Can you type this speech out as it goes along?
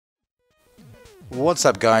What's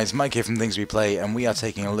up guys, Mike here from Things We Play, and we are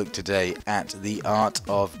taking a look today at The Art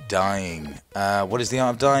of Dying. What is The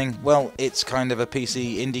Art of Dying? Well, it's kind of a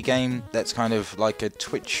PC indie game that's kind of like a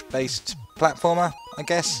Twitch-based platformer, I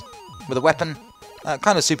guess, with a weapon.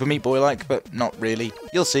 Kind of Super Meat Boy-like, but not really.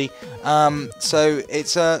 You'll see. So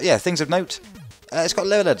it's, yeah, things of note. It's got a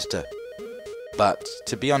level editor. But,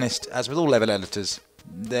 to be honest, as with all level editors,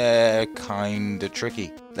 they're kind of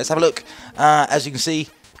tricky. Let's have a look. As you can see,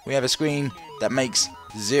 we have a screen that makes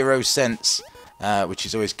 0 sense, which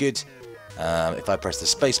is always good. If I press the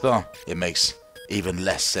spacebar, it makes even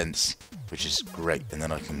less sense, which is great. And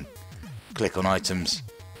then I can click on items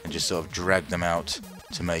and just sort of drag them out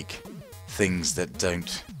to make things that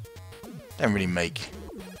don't really make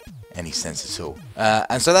any sense at all.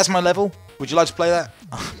 And so that's my level. Would you like to play that?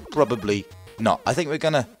 Probably not. I think we're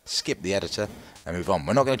going to skip the editor and move on.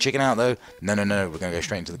 We're not going to chicken out though. No. We're going to go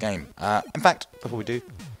straight into the game. In fact, before we do,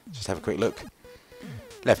 just have a quick look.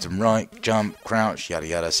 Left and right, jump, crouch, yada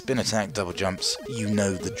yada, spin attack, double jumps. You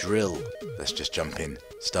know the drill. Let's just jump in.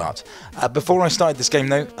 Start. Before I started this game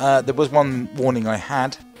though, there was one warning I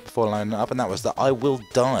had before lining it up, and that was that I will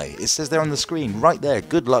die. It says there on the screen, right there.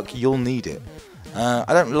 Good luck, you'll need it. I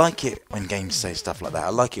don't like it when games say stuff like that. I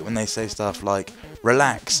like it when they say stuff like,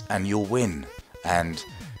 relax and you'll win, and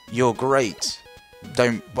you're great,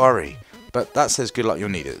 don't worry. But that says good luck, you'll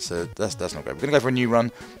need it, so that's not great. We're going to go for a new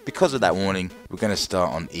run. Because of that warning, we're going to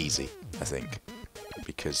start on easy, I think.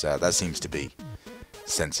 Because that seems to be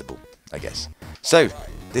sensible, I guess. So,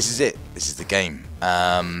 this is it. This is the game.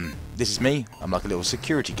 This is me. I'm like a little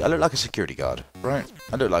security guard. I look like a security guard, right?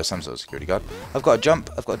 I look like some sort of security guard. I've got a jump.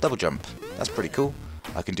 I've got a double jump. That's pretty cool.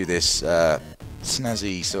 I can do this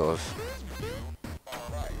snazzy sort of...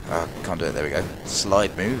 can't do it. There we go.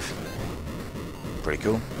 Slide move. Pretty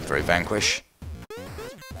cool. Very Vanquish.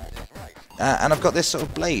 And I've got this sort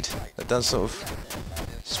of blade that does sort of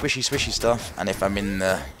swishy stuff. And if I'm in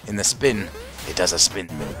the spin, it does a spin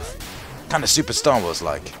move. Kind of Super Star Wars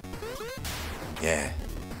like. Yeah.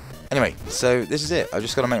 Anyway, so this is it. I've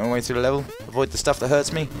just got to make my way through the level, avoid the stuff that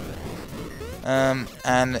hurts me.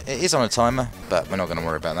 And it is on a timer, but we're not going to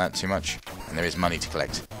worry about that too much. And there is money to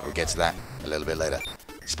collect. We'll get to that a little bit later.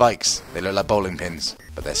 Spikes. They look like bowling pins,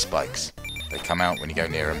 but they're spikes. They come out when you go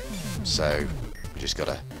near them, so we just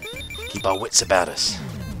gotta keep our wits about us.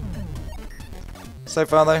 So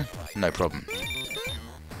far though, no problem.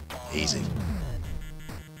 Easy.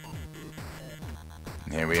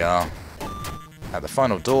 And here we are at the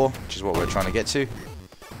final door, which is what we're trying to get to.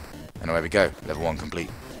 And away we go, level 1 complete.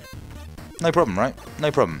 No problem, right?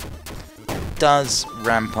 No problem. It does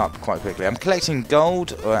ramp up quite quickly. I'm collecting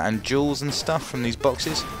gold and jewels and stuff from these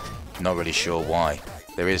boxes. Not really sure why.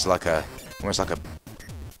 There is like a almost like a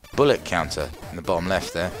bullet counter in the bottom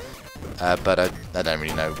left there, but I don't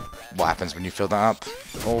really know what happens when you fill that up,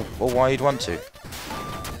 or why you'd want to.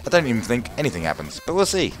 I don't even think anything happens, but we'll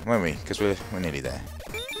see, won't we? Because we're nearly there.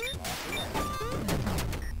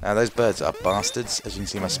 Those birds are bastards. As you can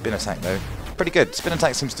see, my spin attack though, pretty good. Spin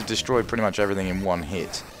attack seems to destroy pretty much everything in one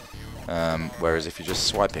hit, whereas if you're just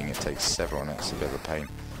swiping, it takes several, and it's a bit of a pain.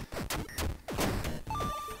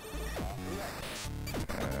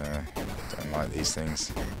 Like these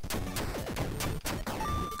things.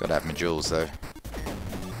 Gotta have my jewels though.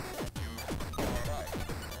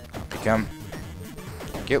 Up you come.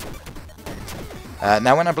 Thank you.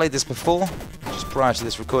 Now when I played this before, just prior to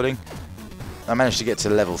this recording, I managed to get to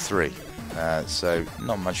level 3. So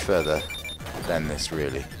not much further than this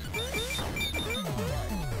really.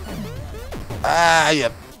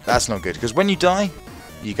 Yep, that's not good, because when you die,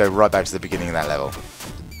 you go right back to the beginning of that level.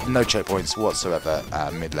 No checkpoints whatsoever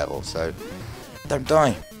mid-level, so don't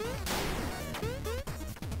die.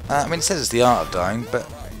 I mean, it says it's the art of dying,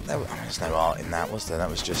 but there's no art in that, was there? That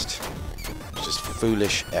was just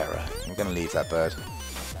foolish error. We're going to leave that bird.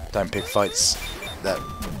 Don't pick fights that,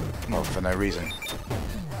 well, for no reason.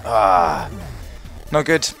 Not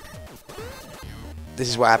good. This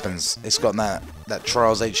is what happens. It's got that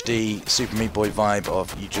Trials HD Super Meat Boy vibe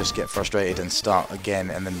of you just get frustrated and start again,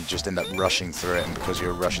 and then you just end up rushing through it, and because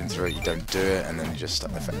you're rushing through it, you don't do it, and then you just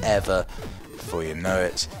stuck there forever. Before you know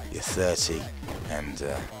it, you're 30, and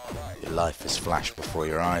your life has flashed before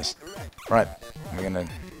your eyes. Right, we're gonna...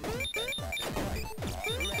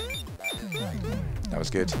 That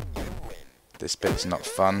was good. This bit's not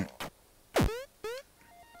fun.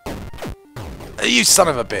 You son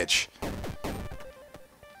of a bitch!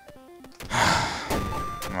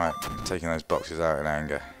 Right, I'm taking those boxes out in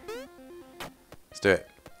anger. Let's do it.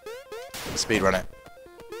 Speedrun it.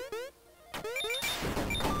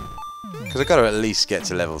 Because I've got to at least get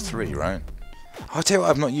to level 3, right? I'll tell you what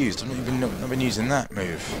I've not used. I've not been using that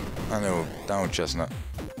move. That old chestnut.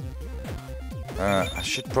 I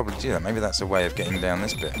should probably do that. Maybe that's a way of getting down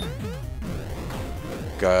this bit.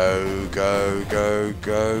 Go, go, go,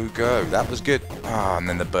 go, go. That was good. Ah, and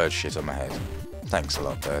then the bird shit on my head. Thanks a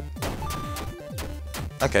lot, bird.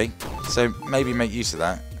 Okay, so maybe make use of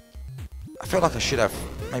that. I feel like I should have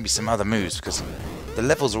maybe some other moves, because the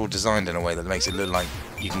levels are all designed in a way that makes it look like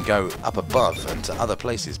you can go up above and to other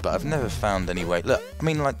places, but I've never found any way. Look, I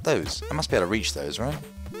mean, like those. I must be able to reach those, right?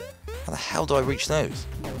 How the hell do I reach those?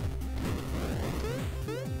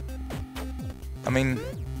 I mean,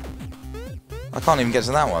 I can't even get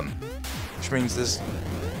to that one, which means there's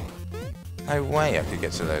no way I could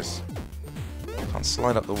get to those. I can't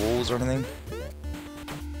slide up the walls or anything.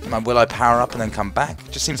 Will I power up and then come back?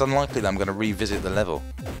 It just seems unlikely that I'm going to revisit the level.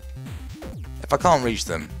 If I can't reach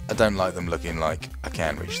them, I don't like them looking like I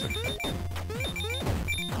can reach them.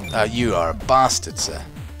 You are a bastard, sir.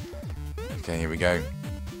 Okay, here we go.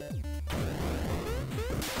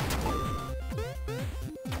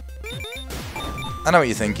 I know what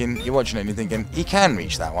you're thinking. You're watching it and you're thinking, he can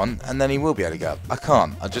reach that one, and then he will be able to go up. I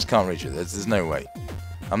can't. I just can't reach it. There's no way.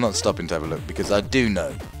 I'm not stopping to have a look, because I do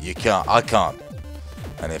know you can't. I can't.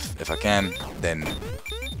 And if I can, then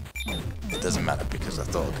it doesn't matter, because I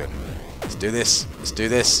thought I could. Let's do this. Let's do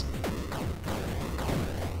this.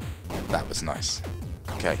 That was nice.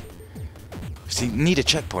 Okay. See, need a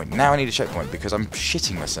checkpoint. Now I need a checkpoint, because I'm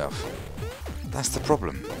shitting myself. That's the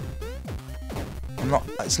problem.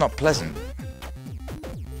 It's not pleasant.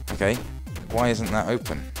 Okay. Why isn't that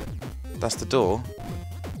open? That's the door.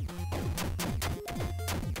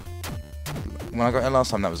 When I got here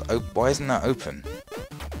last time, that was open. Why isn't that open?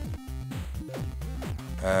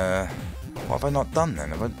 What have I not done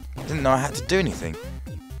then? I didn't know I had to do anything.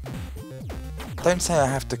 Don't say I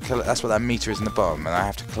have to collect. That's what that meter is in the bottom, and I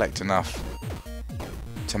have to collect enough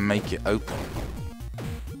to make it open.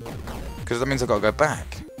 Because that means I've got to go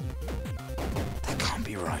back. That can't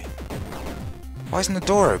be right. Why isn't the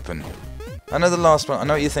door open? I know the last one. I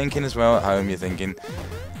know what you're thinking as well at home. You're thinking,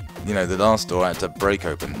 you know, the last door I had to break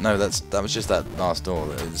open. No, that was just that last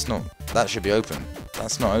door. It's not. That should be open.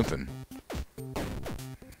 That's not open.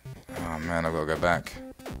 Oh man, I've got to go back.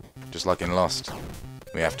 Just like in Lost,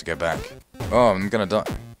 we have to go back. Oh, I'm gonna die.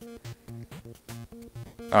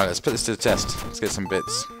 Alright, let's put this to the test. Let's get some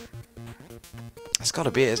bits. That's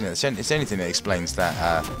gotta be it, isn't it? It's the only thing that explains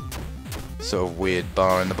that sort of weird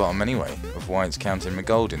bar in the bottom anyway, of why it's counting my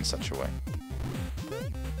gold in such a way.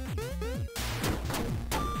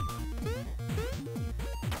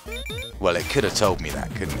 Well, it could have told me that,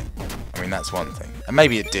 couldn't it? I mean, that's one thing. And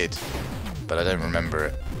maybe it did, but I don't remember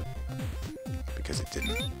it. Because it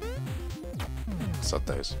didn't. Sod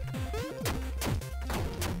those.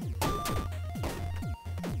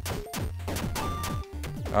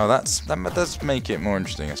 Oh, that does make it more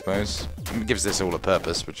interesting, I suppose. It gives this all a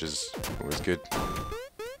purpose, which is always good.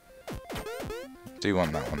 Do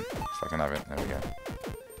want that one, if I can have it. There we go.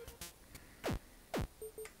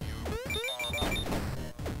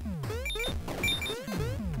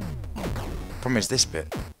 Problem is this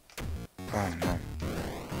bit. Oh no.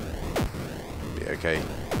 Be okay.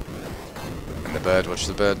 And the bird, watch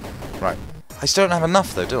the bird. Right. I still don't have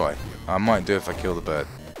enough though, do I? I might do if I kill the bird.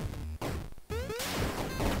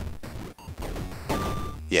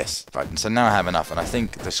 Yes, right, and so now I have enough, and I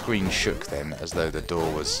think the screen shook then, as though the door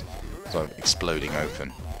was sort of exploding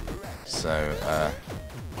open. So,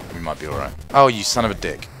 we might be alright. Oh, you son of a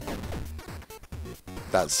dick.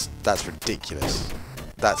 That's ridiculous.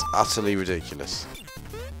 That's utterly ridiculous.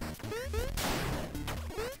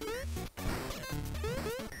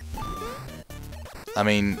 I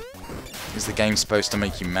mean, is the game supposed to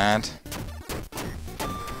make you mad?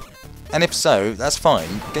 And if so, that's fine.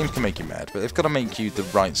 Games can make you mad, but they've got to make you the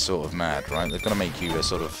right sort of mad, right? They've got to make you a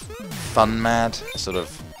sort of fun mad, a sort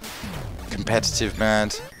of competitive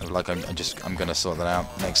mad, like I'm gonna sort that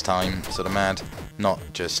out next time sort of mad, not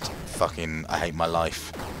just fucking I hate my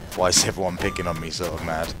life. Why is everyone picking on me sort of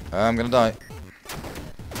mad? I'm gonna die.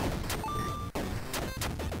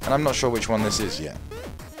 And I'm not sure which one this is yet.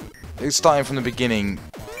 It's starting from the beginning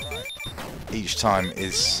each time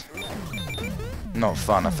is not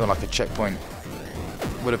fun. I feel like a checkpoint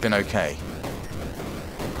would have been okay.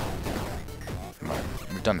 Right,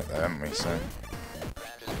 we've done it though, haven't we? So,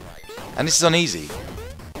 and this is on easy.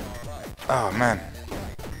 Oh man.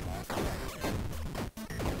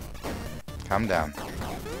 Calm down.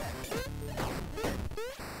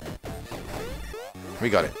 We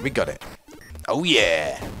got it. We got it. Oh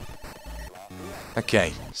yeah.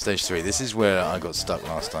 Okay, stage 3. This is where I got stuck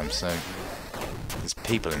last time, so there's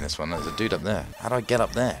people in this one. There's a dude up there. How do I get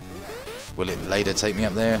up there? Will it later take me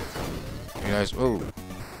up there? Who knows? Ooh.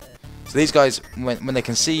 So these guys, when they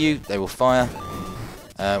can see you, they will fire.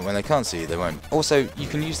 When they can't see you, they won't. Also, you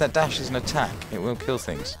can use that dash as an attack. It will kill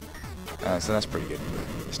things. So that's pretty good.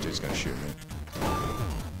 This dude's going to shoot me.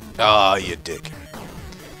 Ah, you dick.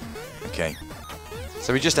 Okay.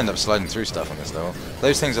 So we just end up sliding through stuff on this level.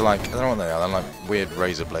 Those things are like, I don't know what they are. They're like weird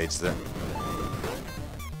razor blades that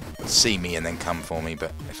see me and then come for me.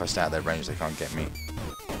 But if I stay out their range, they can't get me.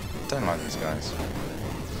 Don't like these guys.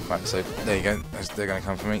 Right, so there you go. They're going to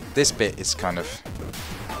come for me. This bit is kind of...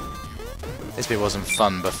 This bit wasn't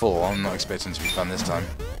fun before. I'm not expecting it to be fun this time.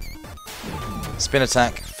 Spin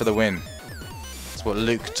attack for the win. That's what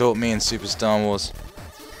Luke taught me in Super Star Wars.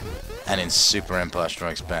 And in Super Empire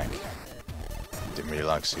Strikes Back. Didn't really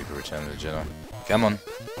like Super Return of the Jedi. Come on.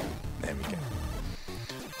 There we go.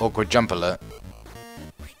 Awkward jump alert.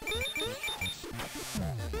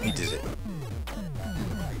 He did it.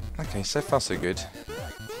 Okay, so far so good.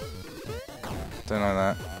 Don't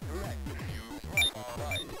like that.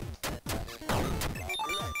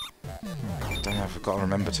 Don't know, I've got to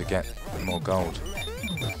remember to get more gold.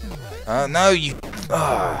 No, you...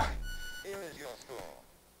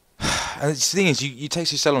 And the thing is, you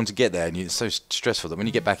take you so long to get there, and it's so stressful that when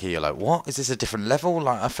you get back here, you're like, what? Is this a different level?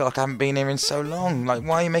 Like, I feel like I haven't been here in so long. Like,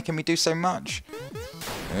 why are you making me do so much?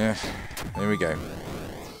 Yeah, here we go.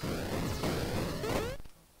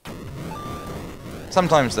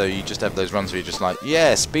 Sometimes, though, you just have those runs where you're just like,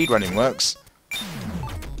 yeah, speedrunning works.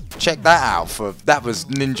 Check that out for... That was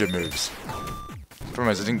ninja moves.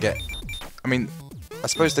 Problem is, I didn't get... I mean... I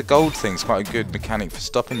suppose the gold thing's quite a good mechanic for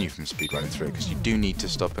stopping you from speedrunning through it, because you do need to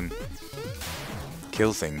stop and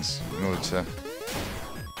kill things in order to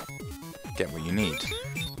get what you need.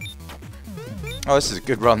 Oh, this is a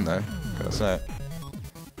good run though, gotta say it.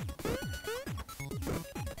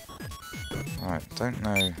 Right, don't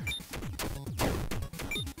know.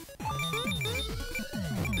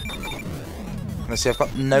 Let's see, I've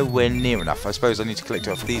got nowhere near enough. I suppose I need to collect it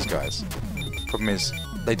off these guys. Problem is,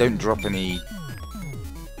 they don't drop any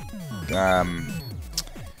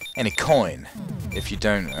coin if you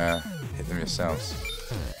don't hit them yourselves,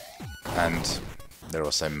 and they're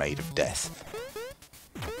also made of death.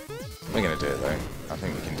 We're gonna do it though. I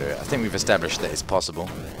think we can do it. I think we've established that it's possible.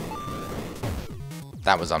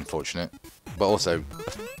 That was unfortunate, but also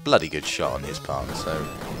a bloody good shot on his part, so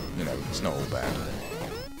you know, it's not all bad.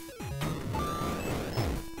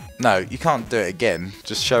 No, you can't do it again,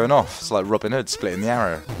 just showing off. It's like Robin Hood splitting the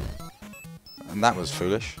arrow, and that was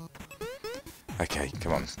foolish. Okay,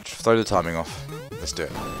 come on. Throw the timing off. Let's do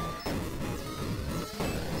it.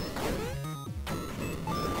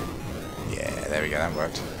 Yeah, there we go. That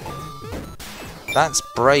worked. That's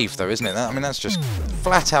brave, though, isn't it? I mean, that's just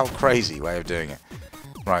flat out crazy way of doing it.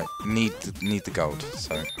 Right, need the gold.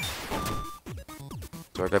 So,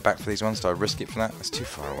 do I go back for these ones? Do I risk it for that? That's too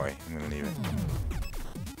far away. I'm gonna leave it.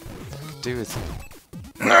 I could do with...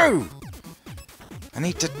 No! I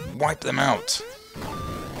need to wipe them out.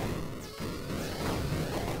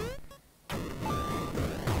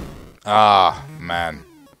 Ah, man.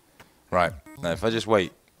 Right. Now, if I just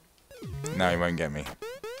wait, now he won't get me.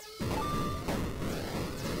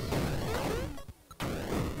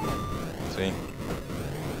 See?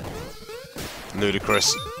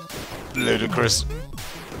 Ludicrous. Ludicrous.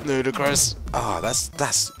 Ludicrous. Ah,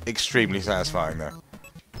 that's extremely satisfying, though.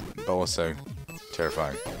 But also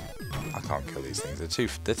terrifying. I can't kill these things.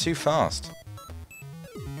 They're too fast.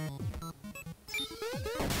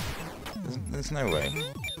 There's no way.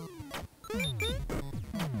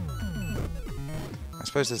 I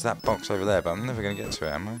suppose there's that box over there, but I'm never going to get to it,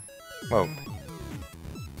 am I? Well,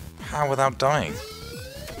 how without dying?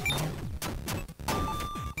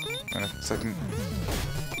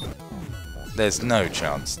 There's no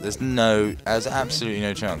chance. There's absolutely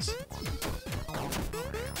no chance.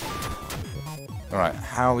 Alright,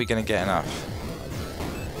 how are we going to get enough?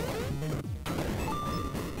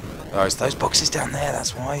 Oh, it's those boxes down there,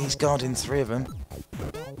 that's why he's guarding 3 of them.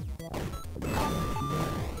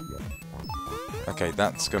 Okay,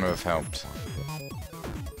 that's going to have helped.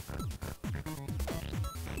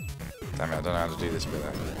 Damn it, I don't know how to do this bit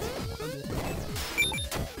there.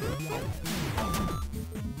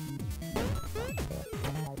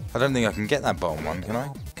 I don't think I can get that bottom one, can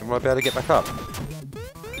I? Will I be able to get back up?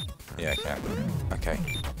 Yeah, I can. Okay.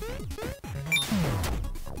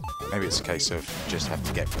 Maybe it's a case of just have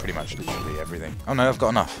to get pretty much literally everything. Oh no, I've got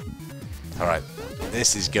enough. Alright,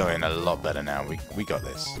 this is going a lot better now. We got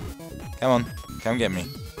this. Come on, come get me.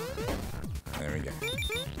 There we go.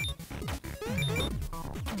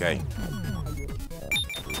 Okay.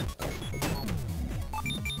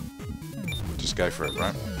 Just go for it,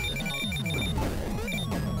 right?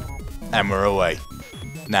 And we're away.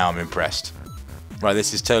 Now I'm impressed. Right,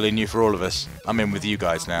 this is totally new for all of us. I'm in with you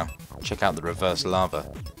guys now. Check out the reverse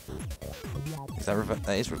lava. Is that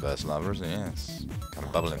that is reverse lava, isn't it? Yeah, it's kind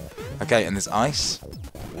of bubbling. Okay, and there's ice.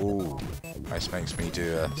 Ooh, ice makes me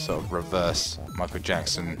do a sort of reverse Michael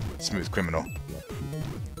Jackson Smooth Criminal.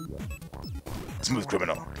 Smooth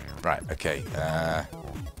Criminal. Right, okay.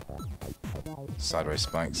 Sideways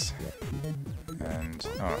spikes. And,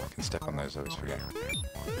 oh, I can step on those, I always forget.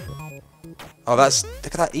 Oh, look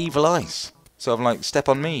at that evil ice. Sort of like, step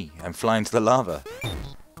on me and fly into the lava.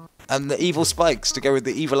 And the evil spikes to go with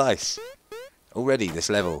the evil ice. Already, this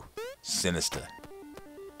level, sinister.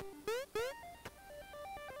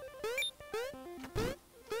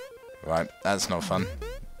 Right, that's not fun.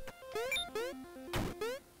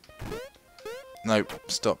 No,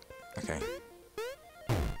 stop. Okay.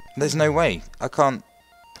 There's no way. I can't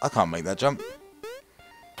make that jump.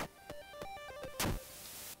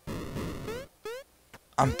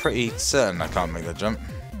 I'm pretty certain I can't make that jump.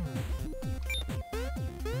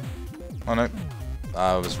 Oh no,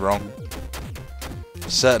 I was wrong.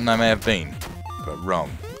 Certain I may have been, but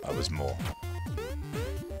wrong I was more.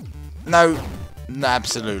 No,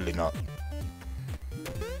 absolutely not.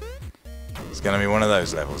 It's gonna be one of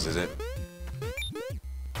those levels, is it?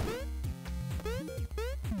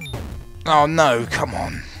 Oh no, come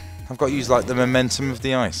on. I've got to use like the momentum of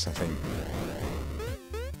the ice, I think.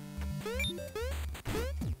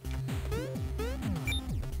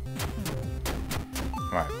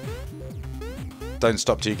 Right. Don't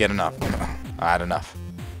stop till you get enough. I had enough.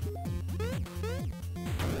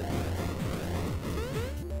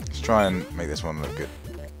 Let's try and make this one look good.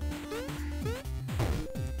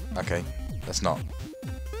 Okay, let's not.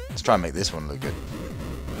 Let's try and make this one look good.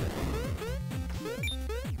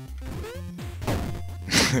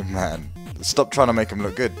 Man, stop trying to make them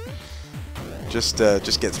look good. Just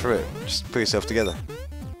get through it. Just put yourself together.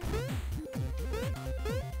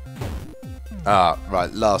 Ah, right,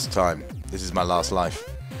 last time. This is my last life.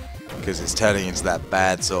 Because it's turning into that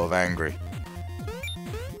bad sort of angry.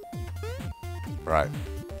 Right.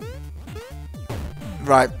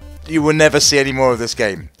 Right, you will never see any more of this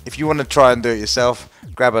game. If you want to try and do it yourself,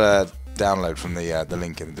 grab a download from the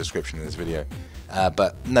link in the description of this video.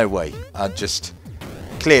 But no way.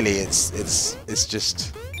 Clearly it's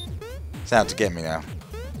out to get me now.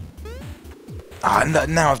 Ah, no,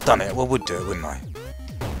 now I've done it. Well, I would do it, wouldn't I?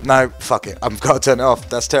 No, fuck it. I've got to turn it off.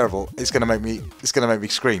 That's terrible. It's gonna make me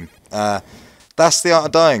scream. That's the art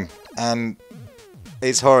of dying, and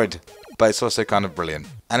it's horrid, but it's also kind of brilliant.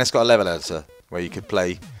 And it's got a level editor where you could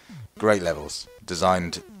play great levels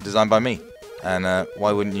designed by me. And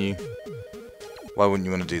why wouldn't you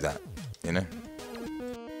want to do that? You know.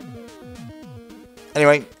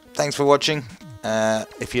 Anyway, thanks for watching.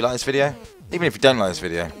 If you like this video, even if you don't like this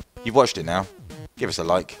video, you've watched it now. Give us a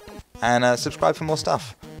like and subscribe for more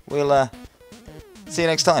stuff. We'll see you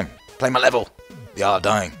next time. Play my level. The art of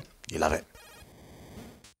dying. You love it.